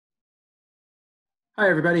Hi,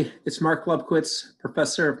 everybody. It's Mark LubGoes,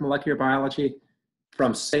 Professor of Molecular Biology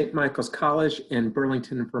from St. Michael's College in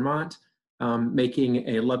Burlington, Vermont, making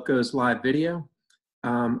a LubGoesLive video.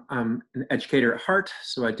 I'm an educator at heart,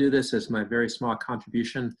 so I do this as my very small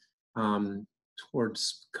contribution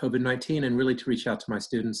towards COVID-19 and really to reach out to my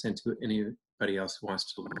students and to anybody else who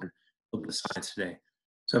wants to learn a little bit of science today.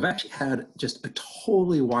 So I've actually had just a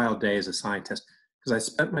totally wild day as a scientist, because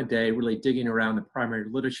I spent my day really digging around the primary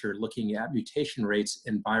literature looking at mutation rates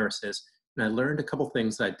in viruses, and I learned a couple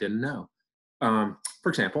things that I didn't know. For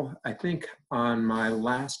example, I think on my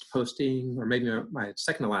last posting, or maybe my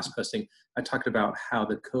second to last posting, I talked about how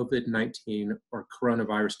the COVID-19 or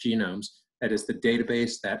coronavirus genomes, that is the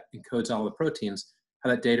database that encodes all the proteins,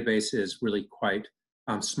 how that database is really quite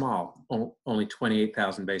small, only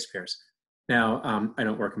 28,000 base pairs. Now, I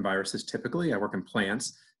don't work in viruses typically, I work in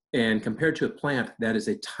plants. And compared to a plant, that is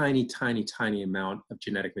a tiny, tiny, tiny amount of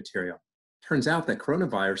genetic material. Turns out that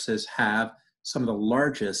coronaviruses have some of the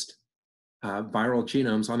largest viral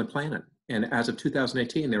genomes on the planet. And as of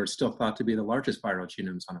 2018, they were still thought to be the largest viral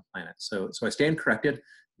genomes on the planet. So I stand corrected.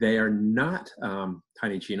 They are not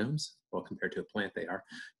tiny genomes. Well, compared to a plant, they are.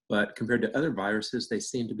 But compared to other viruses, they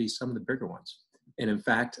seem to be some of the bigger ones. And in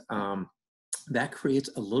fact, that creates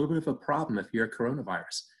a little bit of a problem if you're a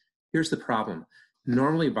coronavirus. Here's the problem.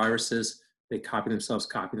 Normally viruses, they copy themselves,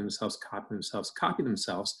 copy themselves, copy themselves, copy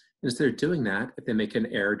themselves. And instead of doing that, if they make an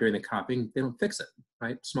error during the copying, they don't fix it,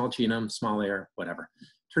 right? Small genome, small error, whatever.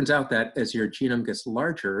 Turns out that as your genome gets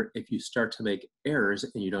larger, if you start to make errors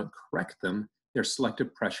and you don't correct them, there's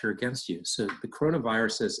selective pressure against you. So the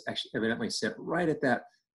coronaviruses actually evidently sit right at that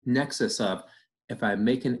nexus of, if I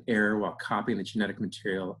make an error while copying the genetic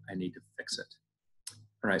material, I need to fix it.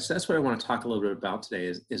 All right, so that's what I want to talk a little bit about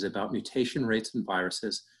today is about mutation rates in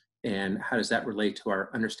viruses and how does that relate to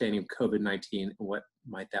our understanding of COVID-19 and what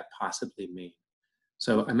might that possibly mean.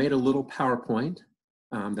 So I made a little PowerPoint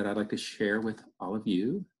that I'd like to share with all of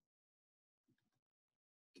you.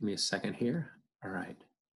 Give me a second here. All right,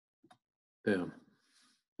 boom.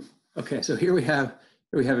 Okay, so here we have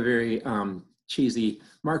a very cheesy,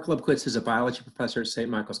 Mark LubGoes is a biology professor at St.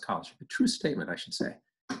 Michael's College. A true statement, I should say.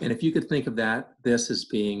 And if you could think of this as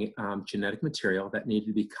being genetic material that needed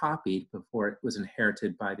to be copied before it was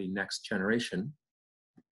inherited by the next generation,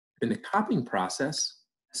 in the copying process,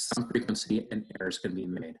 some frequency and errors can be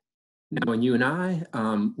made. Now, when you and I,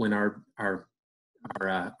 when our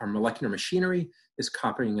molecular machinery is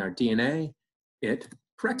copying our DNA, it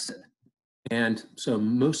corrects it. And so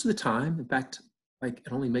most of the time, in fact, like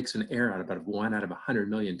it only makes an error out of about 1 out of 100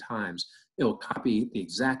 million times. It will copy the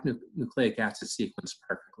exact nucleic acid sequence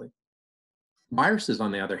perfectly. Viruses,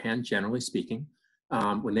 on the other hand, generally speaking,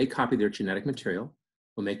 when they copy their genetic material,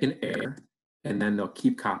 will make an error, and then they'll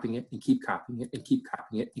keep copying it and keep copying it and keep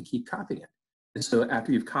copying it and keep copying it. And so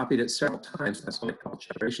after you've copied it several times, that's what I call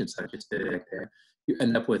generations I just did right there, you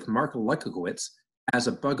end up with Mark LubGoes as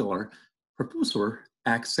a bugler professor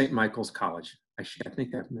at St. Michael's College. Actually, I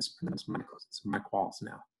think I've mispronounced Michael's. It's Mike Walls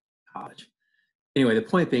now, college. Anyway, the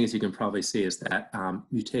point being, as you can probably see, is that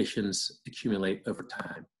mutations accumulate over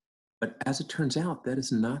time. But as it turns out, that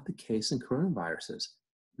is not the case in coronaviruses.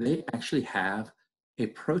 They actually have a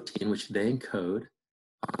protein which they encode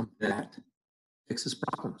that fixes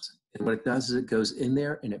problems. And what it does is it goes in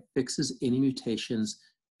there and it fixes any mutations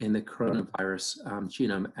in the coronavirus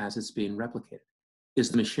genome as it's being replicated. Is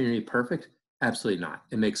the machinery perfect? Absolutely not.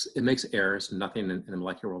 It makes errors. Nothing in the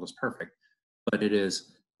molecular world is perfect, but it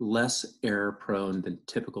is less error prone than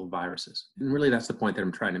typical viruses. And really that's the point that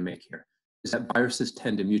I'm trying to make here, is that viruses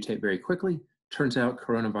tend to mutate very quickly. Turns out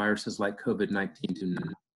coronaviruses like COVID-19 do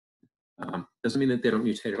not. Doesn't mean that they don't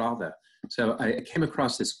mutate at all though. So I came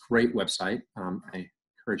across this great website. I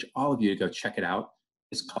encourage all of you to go check it out.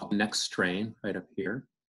 It's called Next Strain, right up here.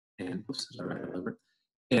 And oops, right over.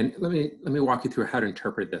 And let me walk you through how to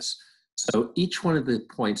interpret this. So each one of the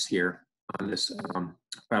points here on this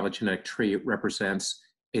phylogenetic tree represents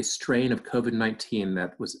a strain of COVID-19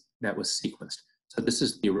 that was sequenced. So this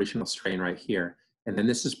is the original strain right here. And then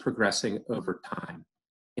this is progressing over time.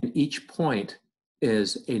 And each point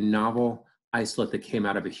is a novel isolate that came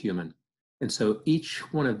out of a human. And so each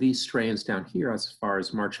one of these strains down here, as far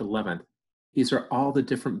as March 11th, these are all the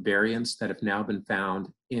different variants that have now been found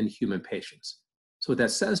in human patients. So what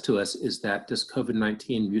that says to us is that, does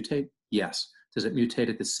COVID-19 mutate? Yes. Does it mutate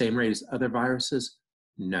at the same rate as other viruses?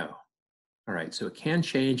 No. All right, so it can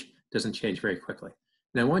change, doesn't change very quickly.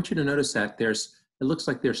 And I want you to notice that it looks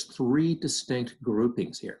like there's 3 distinct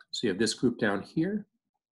groupings here. So you have this group down here,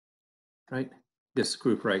 right? This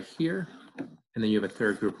group right here, and then you have a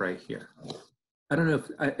third group right here. I don't know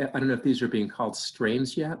if I don't know if these are being called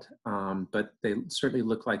strains yet, but they certainly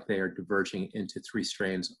look like they are diverging into 3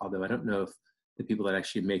 strains. Although I don't know if the people that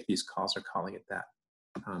actually make these calls are calling it that.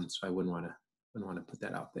 So I wouldn't want to put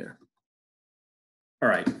that out there. All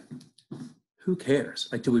right, who cares?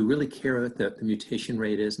 Like, do we really care what the mutation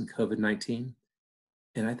rate is in COVID-19?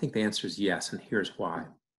 And I think the answer is yes, and here's why.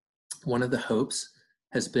 One of the hopes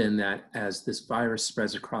has been that as this virus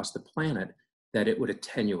spreads across the planet, that it would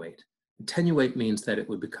attenuate. Attenuate means that it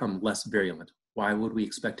would become less virulent. Why would we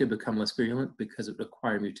expect it to become less virulent? Because it would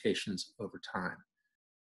acquire mutations over time.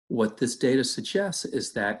 What this data suggests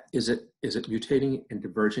is that, is it mutating and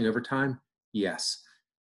diverging over time? Yes.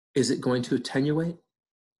 Is it going to attenuate?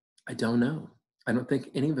 I don't know. I don't think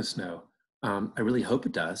any of us know. I really hope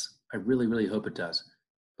it does. I really, really hope it does.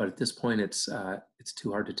 But at this point, it's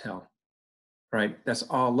too hard to tell. All right, that's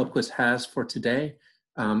all LubQuest has for today.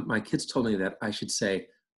 My kids told me that I should say,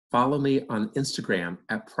 follow me on Instagram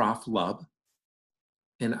at ProfLub.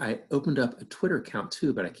 And I opened up a Twitter account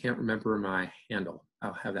too, but I can't remember my handle.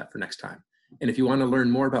 I'll have that for next time. And if you want to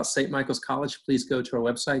learn more about St. Michael's College, please go to our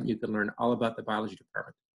website. You can learn all about the biology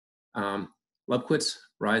department. LubQuest,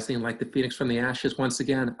 rising like the phoenix from the ashes once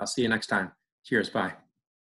again. I'll see you next time. Cheers, bye.